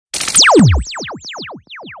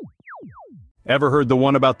Ever heard the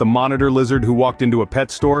one about the monitor lizard who walked into a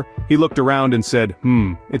pet store? He looked around and said,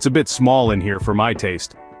 it's a bit small in here for my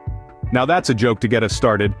taste. Now that's a joke to get us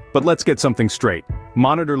started, but let's get something straight.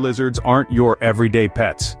 Monitor lizards aren't your everyday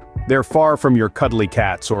pets. They're far from your cuddly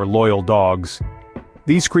cats or loyal dogs.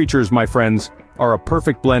 These creatures, my friends, are a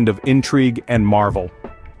perfect blend of intrigue and marvel.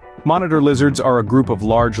 Monitor lizards are a group of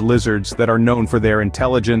large lizards that are known for their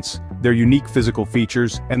intelligence, their unique physical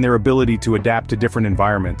features, and their ability to adapt to different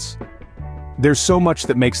environments. There's so much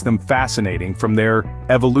that makes them fascinating, from their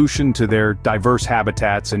evolution to their diverse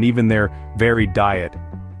habitats and even their varied diet.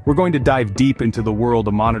 We're going to dive deep into the world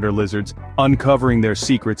of monitor lizards, uncovering their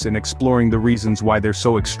secrets and exploring the reasons why they're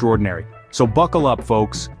so extraordinary. So buckle up,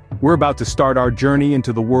 folks. We're about to start our journey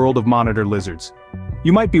into the world of monitor lizards.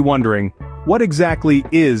 You might be wondering, what exactly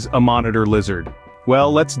is a monitor lizard?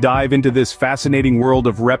 Well, let's dive into this fascinating world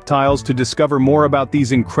of reptiles to discover more about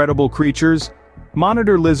these incredible creatures.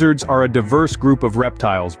 Monitor lizards are a diverse group of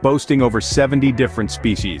reptiles boasting over 70 different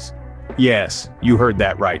species. Yes, you heard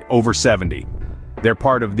that right, over 70. They're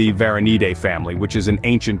part of the Varanidae family, which is an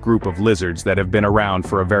ancient group of lizards that have been around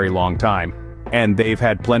for a very long time. And they've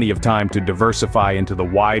had plenty of time to diversify into the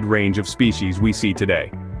wide range of species we see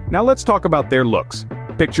today. Now let's talk about their looks.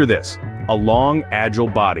 Picture this: a long, agile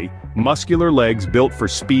body, muscular legs built for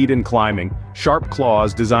speed and climbing, sharp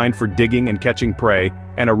claws designed for digging and catching prey,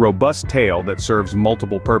 and a robust tail that serves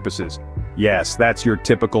multiple purposes. Yes, that's your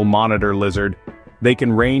typical monitor lizard. They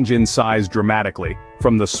can range in size dramatically,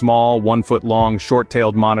 from the small, 1-foot-long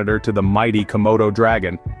short-tailed monitor to the mighty Komodo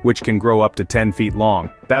dragon, which can grow up to 10 feet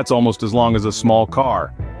long. That's almost as long as a small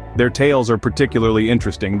car. Their tails are particularly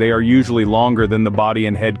interesting. They are usually longer than the body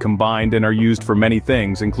and head combined and are used for many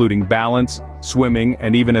things, including balance, swimming,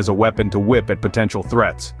 and even as a weapon to whip at potential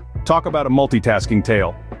threats. Talk about a multitasking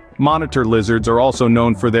tail. Monitor lizards are also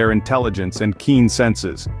known for their intelligence and keen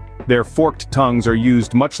senses. Their forked tongues are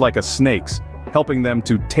used much like a snake's, helping them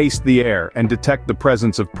to taste the air and detect the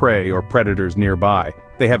presence of prey or predators nearby.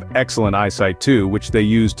 They have excellent eyesight too, which they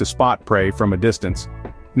use to spot prey from a distance.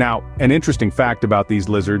 Now, an interesting fact about these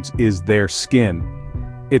lizards is their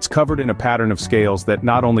skin. It's covered in a pattern of scales that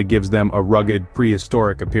not only gives them a rugged,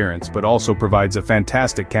 prehistoric appearance, but also provides a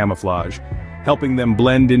fantastic camouflage, helping them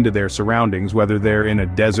blend into their surroundings, whether they're in a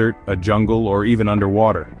desert, a jungle, or even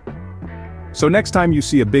underwater. So next time you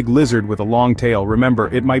see a big lizard with a long tail,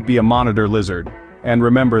 remember, it might be a monitor lizard. And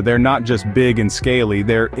remember, they're not just big and scaly,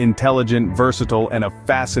 they're intelligent, versatile, and a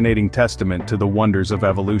fascinating testament to the wonders of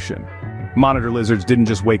evolution. Monitor lizards didn't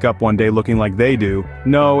just wake up one day looking like they do.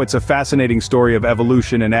 No, it's a fascinating story of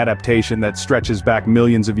evolution and adaptation that stretches back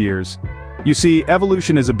millions of years. You see,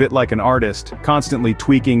 evolution is a bit like an artist, constantly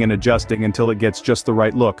tweaking and adjusting until it gets just the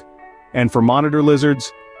right look. And for monitor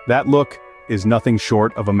lizards, that look is nothing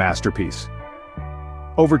short of a masterpiece.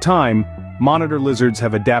 Over time, monitor lizards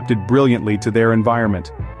have adapted brilliantly to their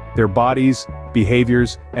environment. Their bodies,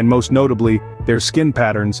 behaviors, and most notably, their skin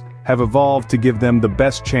patterns, have evolved to give them the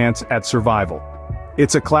best chance at survival.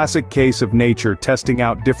 It's a classic case of nature testing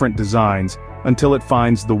out different designs until it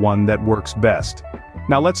finds the one that works best.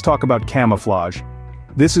 Now let's talk about camouflage.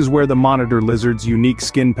 This is where the monitor lizard's unique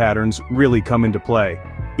skin patterns really come into play.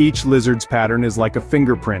 Each lizard's pattern is like a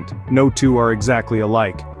fingerprint. No two are exactly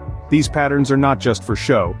alike. These patterns are not just for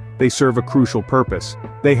show, they serve a crucial purpose.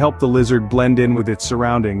 They help the lizard blend in with its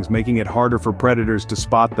surroundings, making it harder for predators to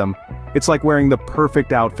spot them. It's like wearing the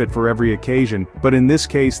perfect outfit for every occasion, but in this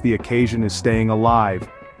case the occasion is staying alive.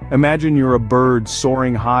 Imagine you're a bird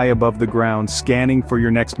soaring high above the ground, scanning for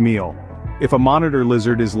your next meal. If a monitor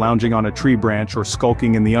lizard is lounging on a tree branch or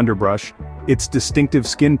skulking in the underbrush, its distinctive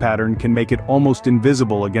skin pattern can make it almost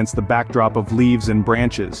invisible against the backdrop of leaves and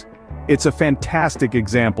branches. It's a fantastic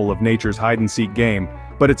example of nature's hide-and-seek game,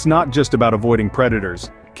 but it's not just about avoiding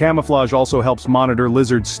predators. Camouflage also helps monitor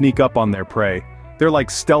lizards sneak up on their prey. They're like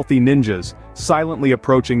stealthy ninjas, silently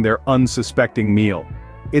approaching their unsuspecting meal.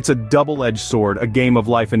 It's a double-edged sword, a game of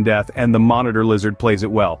life and death, and the monitor lizard plays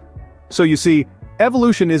it well. So you see,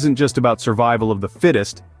 evolution isn't just about survival of the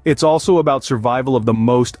fittest, it's also about survival of the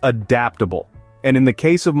most adaptable. And in the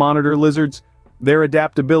case of monitor lizards, their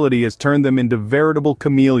adaptability has turned them into veritable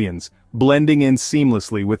chameleons, blending in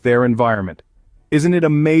seamlessly with their environment. Isn't it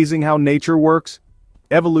amazing how nature works?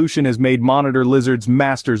 Evolution has made monitor lizards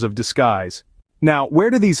masters of disguise. Now, where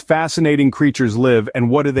do these fascinating creatures live and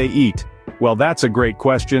what do they eat? Well, that's a great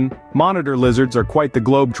question. Monitor lizards are quite the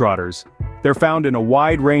globetrotters. They're found in a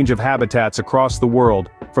wide range of habitats across the world,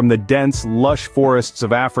 from the dense, lush forests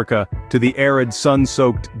of Africa to the arid,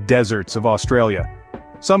 sun-soaked deserts of Australia.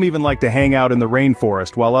 Some even like to hang out in the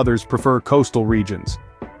rainforest while others prefer coastal regions.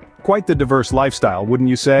 Quite the diverse lifestyle, wouldn't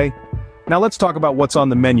you say? Now let's talk about what's on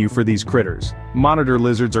the menu for these critters. Monitor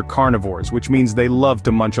lizards are carnivores, which means they love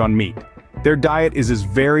to munch on meat. Their diet is as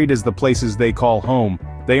varied as the places they call home.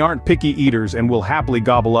 They aren't picky eaters and will happily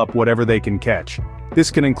gobble up whatever they can catch. This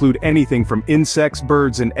can include anything from insects,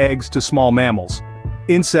 birds, and eggs to small mammals.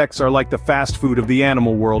 Insects are like the fast food of the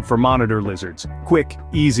animal world for monitor lizards, quick,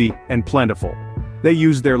 easy, and plentiful. They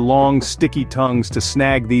use their long, sticky tongues to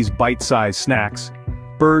snag these bite-sized snacks.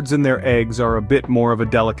 Birds and their eggs are a bit more of a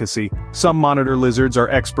delicacy. Some monitor lizards are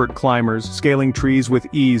expert climbers, scaling trees with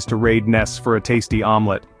ease to raid nests for a tasty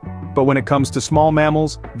omelet. But when it comes to small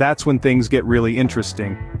mammals, that's when things get really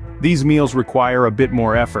interesting. These meals require a bit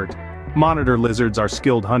more effort. Monitor lizards are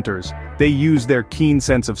skilled hunters. They use their keen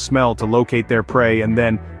sense of smell to locate their prey and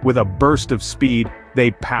then, with a burst of speed,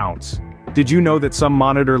 they pounce. Did you know that some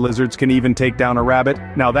monitor lizards can even take down a rabbit?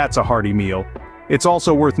 Now that's a hearty meal. It's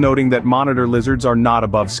also worth noting that monitor lizards are not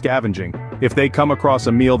above scavenging. If they come across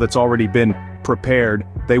a meal that's already been prepared,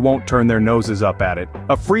 they won't turn their noses up at it.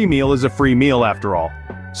 A free meal is a free meal after all.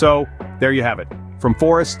 So, there you have it. From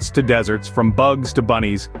forests to deserts, from bugs to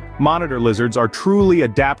bunnies, monitor lizards are truly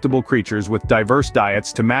adaptable creatures with diverse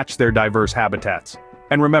diets to match their diverse habitats.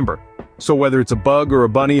 And remember, so whether it's a bug or a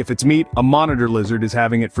bunny, if it's meat, a monitor lizard is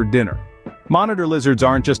having it for dinner. Monitor lizards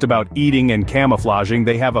aren't just about eating and camouflaging,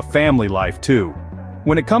 they have a family life too.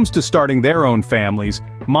 When it comes to starting their own families,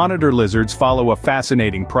 monitor lizards follow a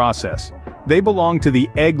fascinating process. They belong to the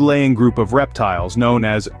egg-laying group of reptiles known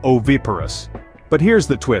as oviparous. But here's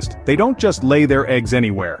the twist, they don't just lay their eggs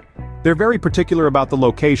anywhere. They're very particular about the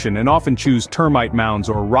location and often choose termite mounds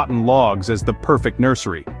or rotten logs as the perfect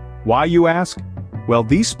nursery. Why, you ask? Well,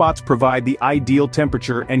 these spots provide the ideal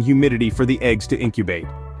temperature and humidity for the eggs to incubate.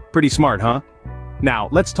 Pretty smart, huh? Now,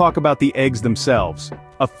 let's talk about the eggs themselves.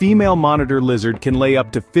 A female monitor lizard can lay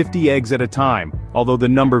up to 50 eggs at a time, although the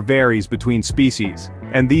number varies between species.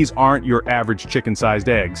 And these aren't your average chicken-sized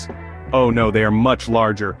eggs. Oh no, they are much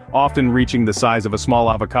larger, often reaching the size of a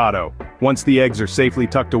small avocado. Once the eggs are safely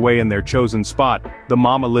tucked away in their chosen spot, the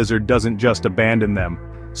mama lizard doesn't just abandon them.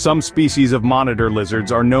 Some species of monitor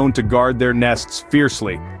lizards are known to guard their nests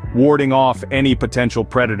fiercely, warding off any potential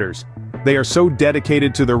predators. They are so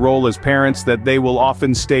dedicated to their role as parents that they will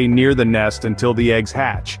often stay near the nest until the eggs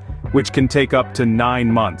hatch, which can take up to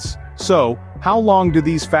 9 months. So, how long do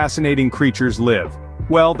these fascinating creatures live?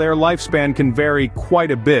 Well, their lifespan can vary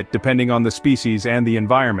quite a bit depending on the species and the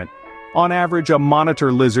environment. On average, a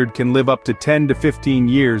monitor lizard can live up to 10 to 15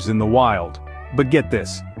 years in the wild. But get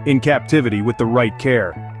this, in captivity with the right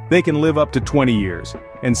care, they can live up to 20 years,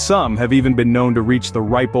 and some have even been known to reach the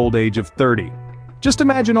ripe old age of 30. Just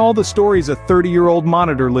imagine all the stories a 30-year-old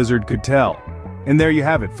monitor lizard could tell. And there you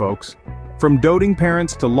have it, folks. From doting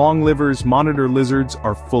parents to long livers, monitor lizards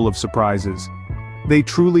are full of surprises. They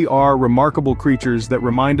truly are remarkable creatures that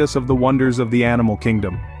remind us of the wonders of the animal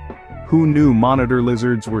kingdom. Who knew monitor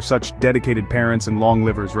lizards were such dedicated parents and long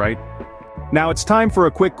livers, right? Now it's time for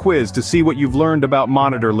a quick quiz to see what you've learned about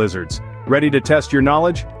monitor lizards. Ready to test your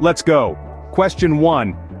knowledge? Let's go. Question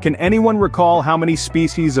 1. Can anyone recall how many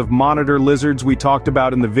species of monitor lizards we talked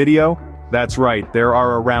about in the video? That's right, there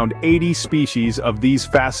are around 80 species of these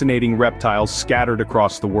fascinating reptiles scattered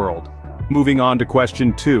across the world. Moving on to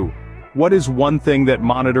question 2. What is one thing that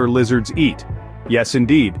monitor lizards eat? Yes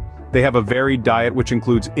indeed. They have a varied diet which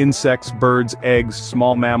includes insects, birds, eggs,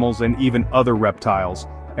 small mammals, and even other reptiles.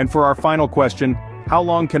 And for our final question, how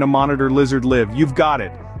long can a monitor lizard live? You've got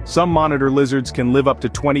it! Some monitor lizards can live up to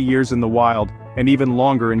 20 years in the wild, and even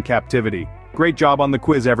longer in captivity. Great job on the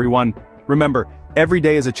quiz, everyone! Remember, every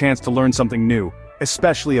day is a chance to learn something new,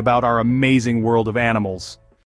 especially about our amazing world of animals.